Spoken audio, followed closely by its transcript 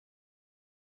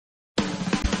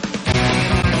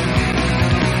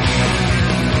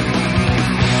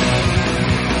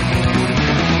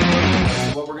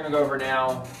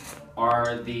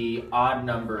are the odd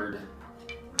numbered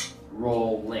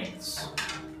roll lengths.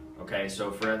 Okay, so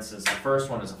for instance, the first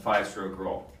one is a 5-stroke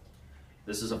roll.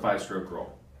 This is a 5-stroke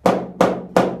roll.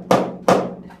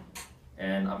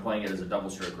 And I'm playing it as a double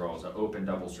stroke roll, as an open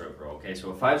double stroke roll. Okay, so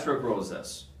a 5-stroke roll is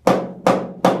this.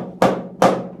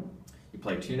 You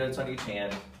play 2 notes on each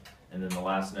hand, and then the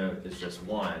last note is just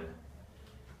 1,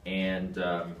 and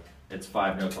it's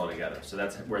 5 notes altogether. So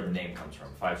that's where the name comes from,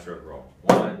 5-stroke roll.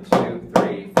 1, 2,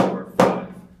 3, 4, 5.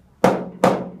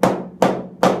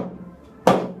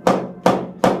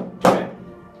 Okay.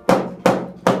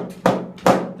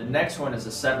 The next one is a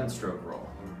 7-stroke roll.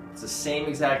 It's the same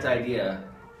exact idea,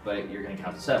 but you're going to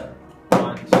count to 7.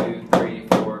 1, 2, 3,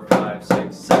 4, 5,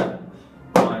 6, 7.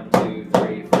 1, 2,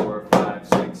 3, 4, 5,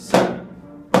 6, 7.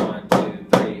 1, 2,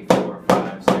 3, 4,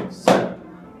 5, 6, 7.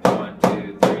 1,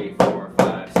 2, 3, 4,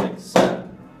 5, 6,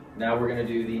 7. Now we're going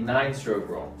to do the 9-stroke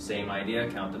roll. Same idea,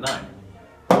 count to 9.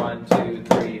 1, 2,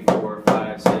 3, 4,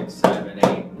 5, 6, 7,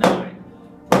 8, 9.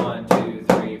 1, 2,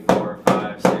 3, 4,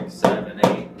 5, 6, 7,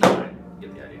 8, 9.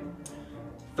 Get the idea.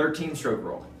 13-stroke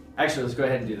roll. Actually, let's go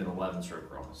ahead and do the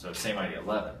 11-stroke roll. So same idea,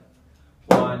 11.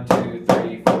 1, 2,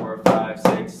 3, 4, 5,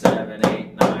 6, 7,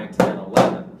 8, 9, 10,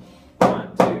 11.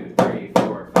 1, 2, 3,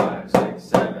 4, 5, 6,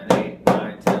 7, 8,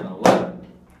 9, 10, 11.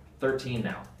 13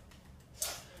 now.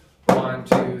 1,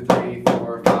 2, 3,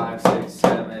 4, 5, 6,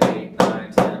 7, 8,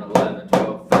 9, 10, 11,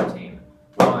 12, 13.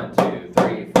 1, 2,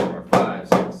 3, 4, 5,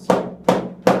 6, 7,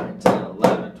 9, 10,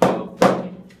 11, 12,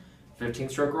 13.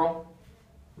 15-stroke roll.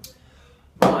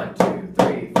 1, 2,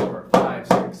 3, 4, 5,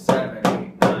 6, 7,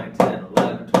 8, 9, 10,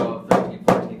 11, 12, 13,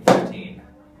 14, 15.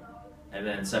 And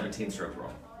then 17-stroke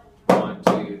roll. 1,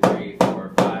 2, 3,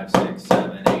 4, 5, 6,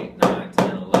 7, 8, 9,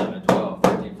 10, 11, 12,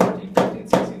 13, 14, 15,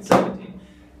 16, 17.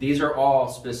 These are all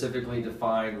specifically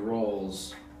defined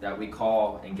rolls that we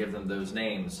call and give them those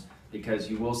names because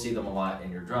you will see them a lot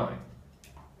in your drumming.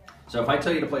 So if I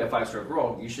tell you to play a 5-stroke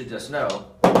roll, you should just know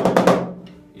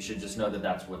that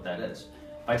that's what that is.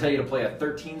 If I tell you to play a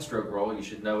 13-stroke roll, you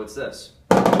should know it's this.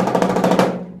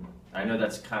 I know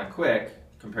that's kind of quick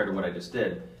compared to what I just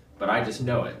did, but I just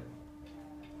know it.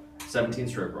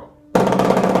 17-stroke roll.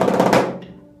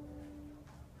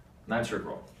 9-stroke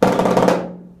roll.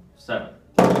 7.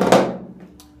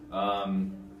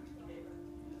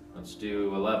 Let's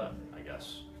do 11, I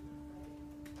guess.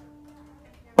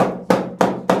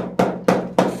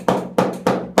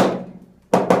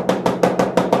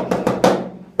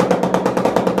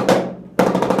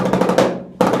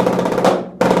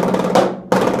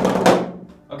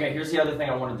 Okay, here's the other thing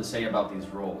I wanted to say about these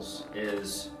rolls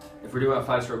is if we're doing a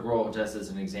 5-stroke roll just as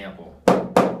an example,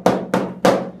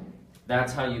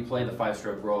 that's how you play the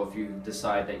 5-stroke roll if you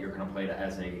decide that you're going to play it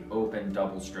as an open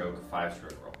double stroke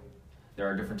 5-stroke roll. There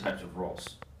are different types of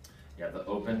rolls. You have the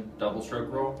open double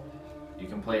stroke roll. You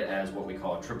can play it as what we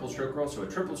call a triple stroke roll. So a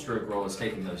triple stroke roll is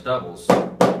taking those doubles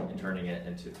and turning it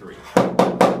into 3.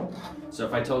 So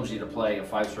if I told you to play a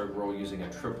 5-stroke roll using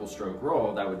a triple stroke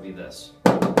roll, that would be this.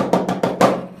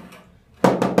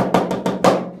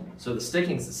 So the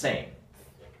sticking's the same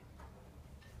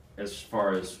as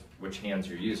far as which hands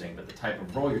you're using, but the type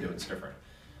of roll you're doing is different.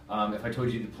 If I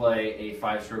told you to play a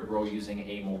 5-stroke roll using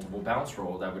a multiple bounce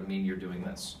roll, that would mean you're doing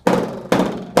this.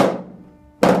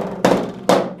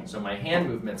 So my hand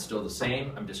movement's still the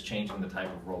same, I'm just changing the type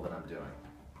of roll that I'm doing.